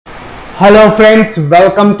Hello friends,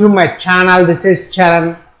 welcome to my channel. This is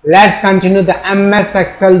Charan. Let's continue the MS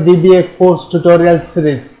Excel VBA course tutorial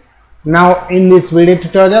series. Now in this video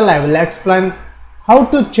tutorial I will explain how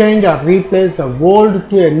to change or replace a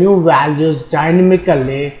old to a new values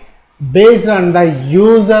dynamically based on the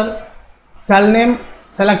user cell name,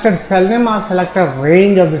 selected cell name or selected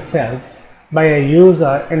range of the cells by a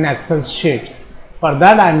user in Excel sheet. For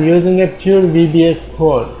that I am using a pure VBA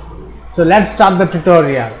code. So let's start the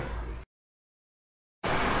tutorial.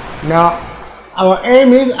 Now our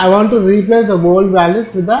aim is I want to replace the old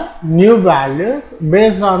values with the new values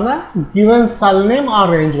based on the given cell name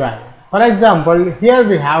or range values. For example, here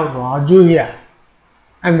we have Raju here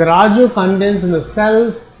and the Raju contains in the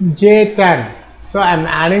cells J10. So I am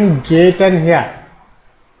adding J10 here.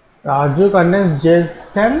 Raju contains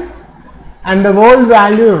J10 and the old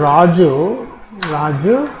value Raju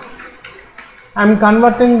I am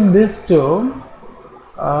converting this to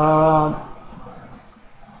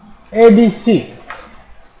ABC.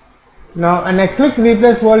 Now when I click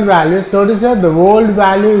replace old values, notice here the old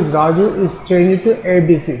value is Raju is changed to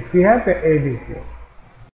ABC. See here the ABC.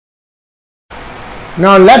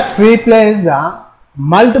 Now let's replace the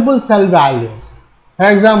multiple cell values. For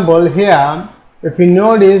example, here if you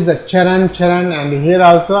notice the Charan and here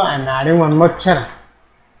also I am adding one more Charan.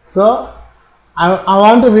 So I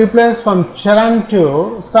want to replace from Charan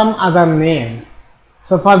to some other name.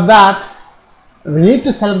 So for that we need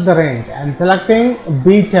to select the range. I am selecting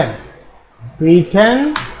B10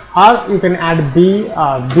 or you can add B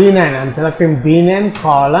or B9. I am selecting B9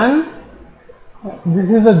 colon. This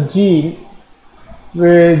is a G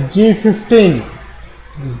with G15.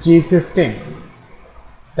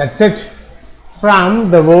 That's it. From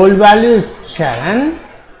the old value is Charan.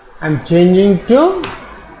 I am changing to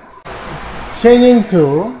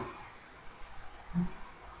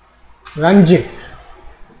Ranjit.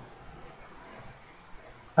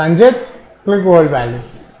 Click old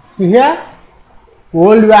values. See here,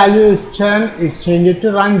 old value is Charan is changed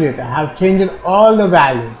to Ranjit. I have changed all the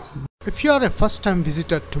values. If you are a first time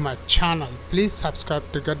visitor to my channel, please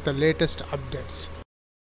subscribe to get the latest updates.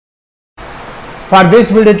 For this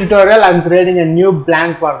video tutorial, I am creating a new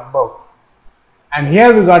blank workbook. And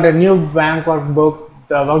here we got a new blank workbook.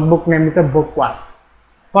 The workbook name is a bookwork.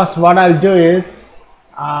 First what I will do is,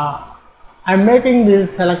 I am making these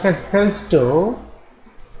selected cells to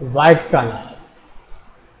white color.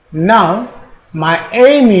 Now my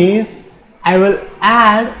aim is I will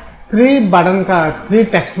add three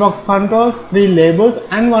text box controls, 3 labels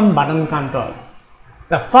and 1 button control.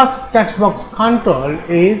 The first text box control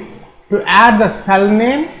is to add the cell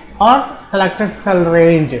name or selected cell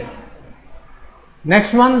range.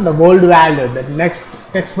 Next one, the bold value. The next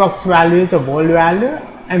text box value is a bold value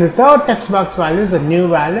and the third text box value is a new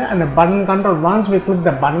value, and the button control, once we click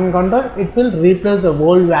the button control, it will replace the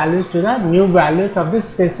old values to the new values of the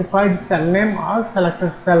specified cell name or selected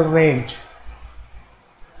cell range.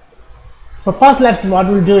 So first what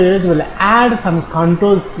we'll do is we'll add some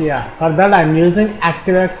controls here. For that I am using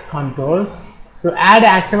ActiveX controls. To add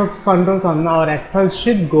ActiveX controls on our Excel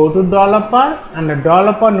sheet, go to developer, and the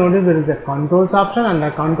developer, notice there is a controls option, and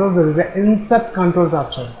the controls there is a insert controls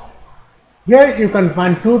option. Here you can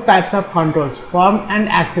find 2 types of controls, form and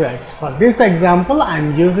ActiveX. For this example I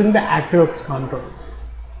am using the ActiveX controls.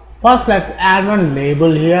 First let's add one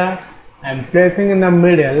label here. I am placing in the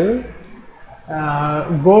middle.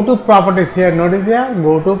 Go to properties here, notice here,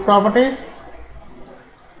 go to properties,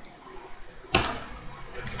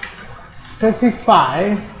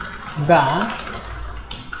 specify the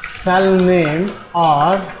cell name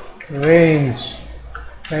or range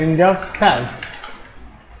of cells.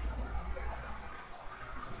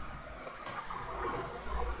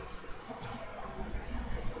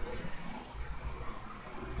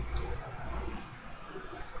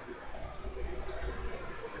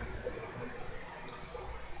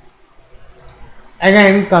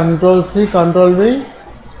 Again Control C, Control V,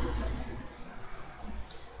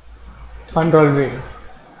 Control V.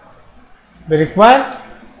 We require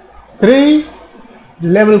 3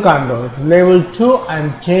 label controls. Label 2 I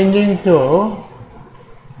am changing to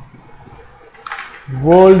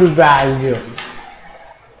bold value.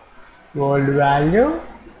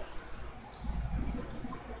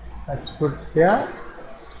 Let's put here,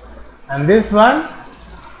 and this one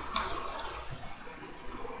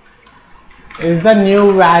is the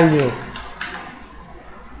new value.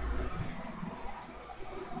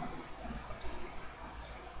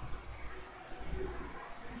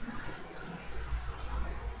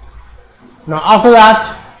 Now after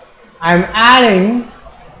that I am adding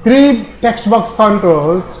 3 text box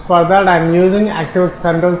controls. For that I am using ActiveX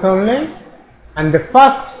controls only, and the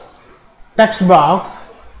first text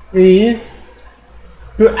box is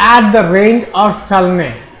to add the range or cell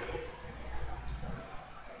name.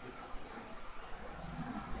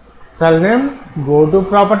 Cell name, go to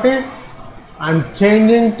properties. I'm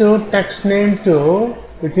changing to text name to,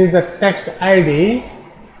 which is the text ID,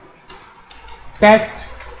 text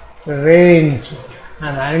range.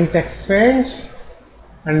 I'm adding text range,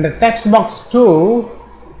 and the text box 2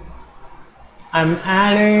 I'm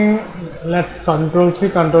adding, let's Control C,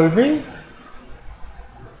 Control V.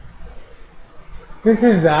 This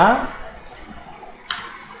is the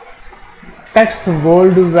text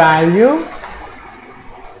bold value,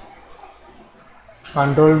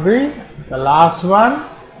 Control V. The last one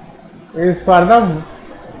is for the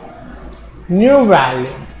new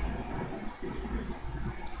value,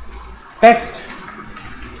 text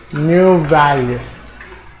new value.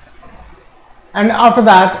 And after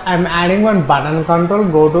that I am adding one button control.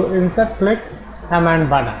 Go to insert, click command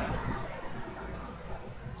button,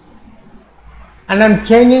 and I am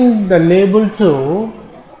changing the label to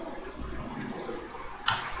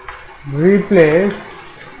replace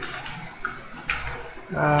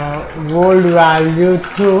old value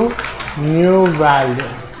to new value.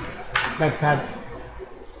 Let's add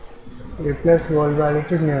replace old value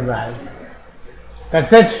to new value.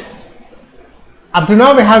 That's it. Up to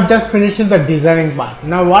now we have just finished the designing part.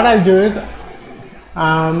 Now what I'll do is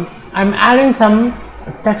I'm adding some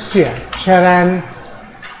text here. Sharon,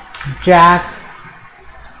 Jack,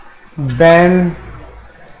 Ben,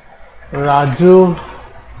 Raju,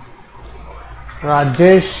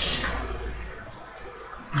 Rajesh,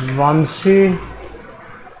 Vanshi,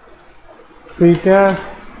 Peter,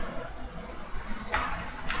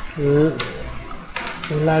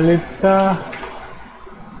 Lalita,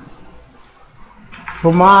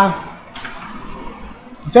 Kumar.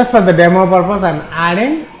 Just for the demo purpose I'm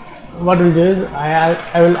adding, what we'll do is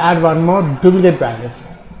I will add one more duplicate values.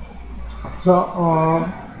 So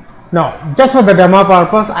no, just for the demo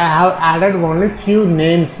purpose I have added only few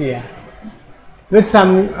names here with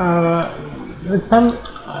some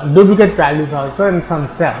duplicate values also in some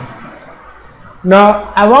cells.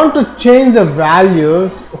 Now I want to change the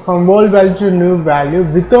values from old value to new value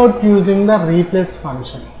without using the replace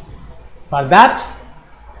function. For that,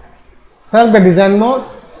 select the design mode,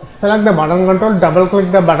 select the button control, double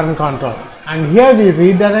click the button control, and here we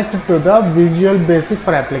redirect to the Visual Basic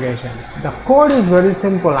for applications. The code is very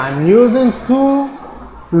simple. I am using two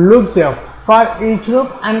loops here, for each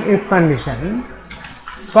loop and if condition.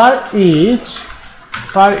 For each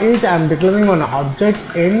I am declaring one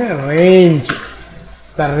object in range.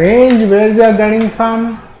 The range where we are getting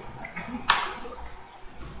from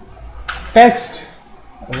text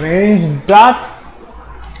range dot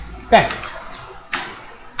text.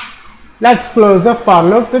 Let's close the for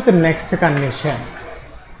loop with the next condition.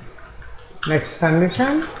 Next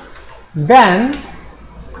condition. Then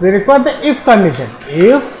we require the if condition.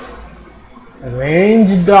 If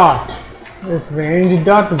range dot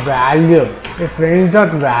value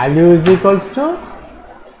is equals to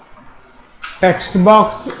text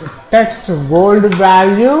box text bold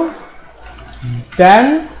value,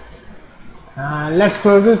 then let's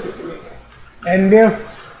close this, and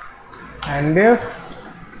if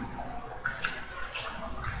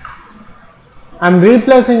I'm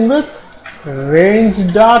replacing with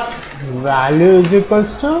range dot value is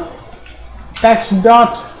equals to text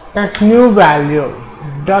new value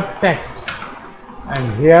dot text,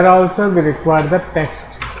 and here also we require the text.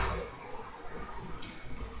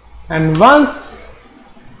 And once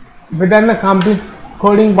we done the complete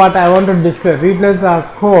coding part, I want to display replace the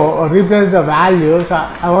code or replace the values.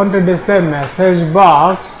 I want to display message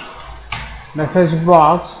box. Message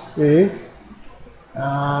box is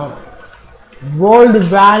bold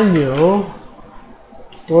value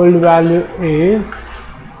is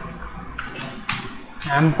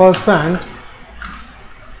ampersand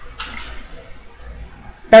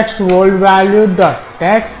text bold value dot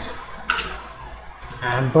text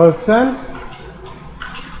ampersand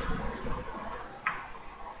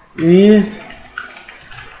is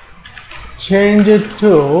changed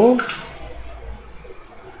to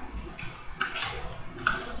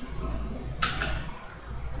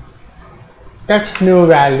text new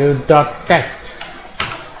value dot text.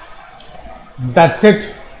 That's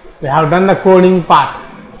it. We have done the coding part.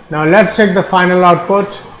 Now let's check the final output.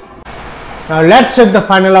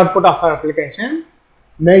 Of our application.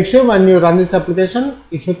 Make sure when you run this application,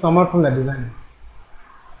 it should come out from the design.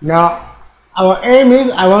 Now our aim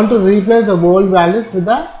is I want to replace the old values with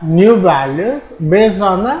the new values based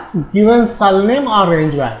on the given cell name or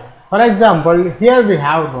range values. For example, here we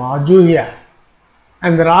have Raju here.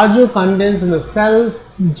 and the Raju contains in the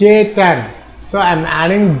cells J10. So I am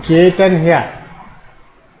adding J10 here.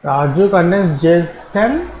 Raju contains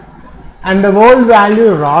J10 and the old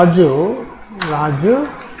value Raju,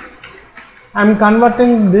 I am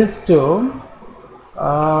converting this to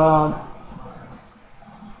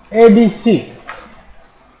ABC.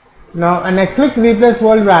 Now when I click replace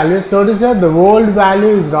old values, notice here the old value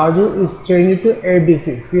is Raju is changed to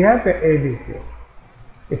ABC. See here the ABC.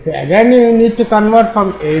 If again you need to convert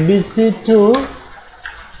from ABC to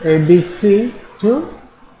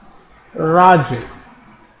Raju,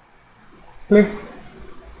 click,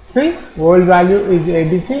 see old value is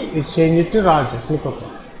ABC is changed to Raju, click OK.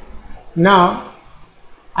 Now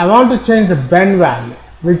I want to change the Ben value,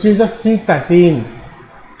 which is a C13.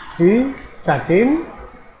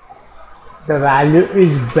 The value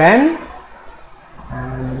is Ben,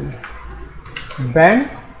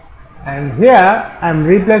 and here I am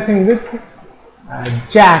replacing with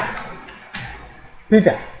Jack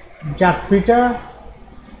Peter.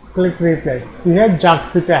 Click replace. See here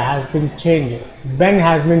Jack Peter has been changed. Ben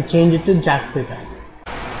has been changed to Jack Peter.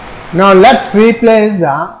 Now let's replace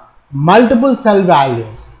the multiple cell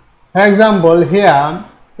values. For example, here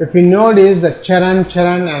if you notice the Charan,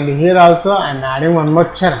 and here also I am adding one more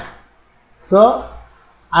Charan. So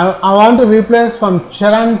I want to replace from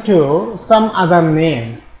Charan to some other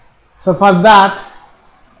name. So for that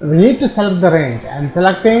we need to select the range. I am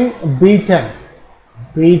selecting B10,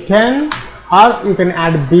 or you can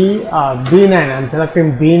add B or B9. I am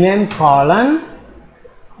selecting B9 colon.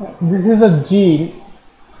 This is a G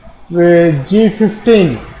with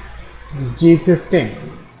G15.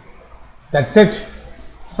 That's it.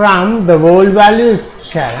 From the old value is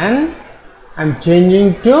Charan, I am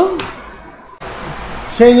changing to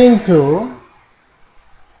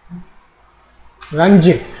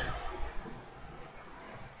Ranjit.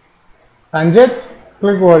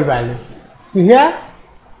 Click old values. See here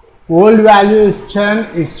old value is Charan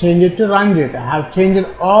is changed to Ranjit. I have changed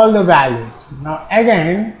all the values. Now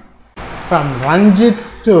again from Ranjit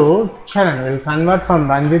to Charan, we will convert from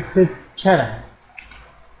Ranjit to Charan.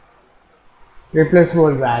 Replace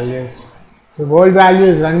old values. So old value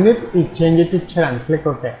is Ranjit is changed to Charan. Click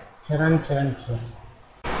OK. Charan.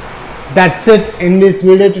 That's it. In this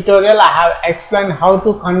video tutorial I have explained how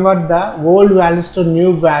to convert the old values to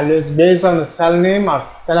new values based on the cell name or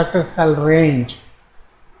selected cell range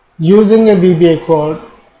using a VBA code.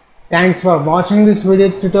 Thanks for watching this video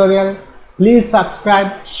tutorial. Please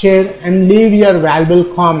subscribe, share and leave your valuable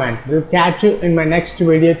comment. We'll catch you in my next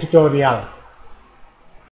video tutorial.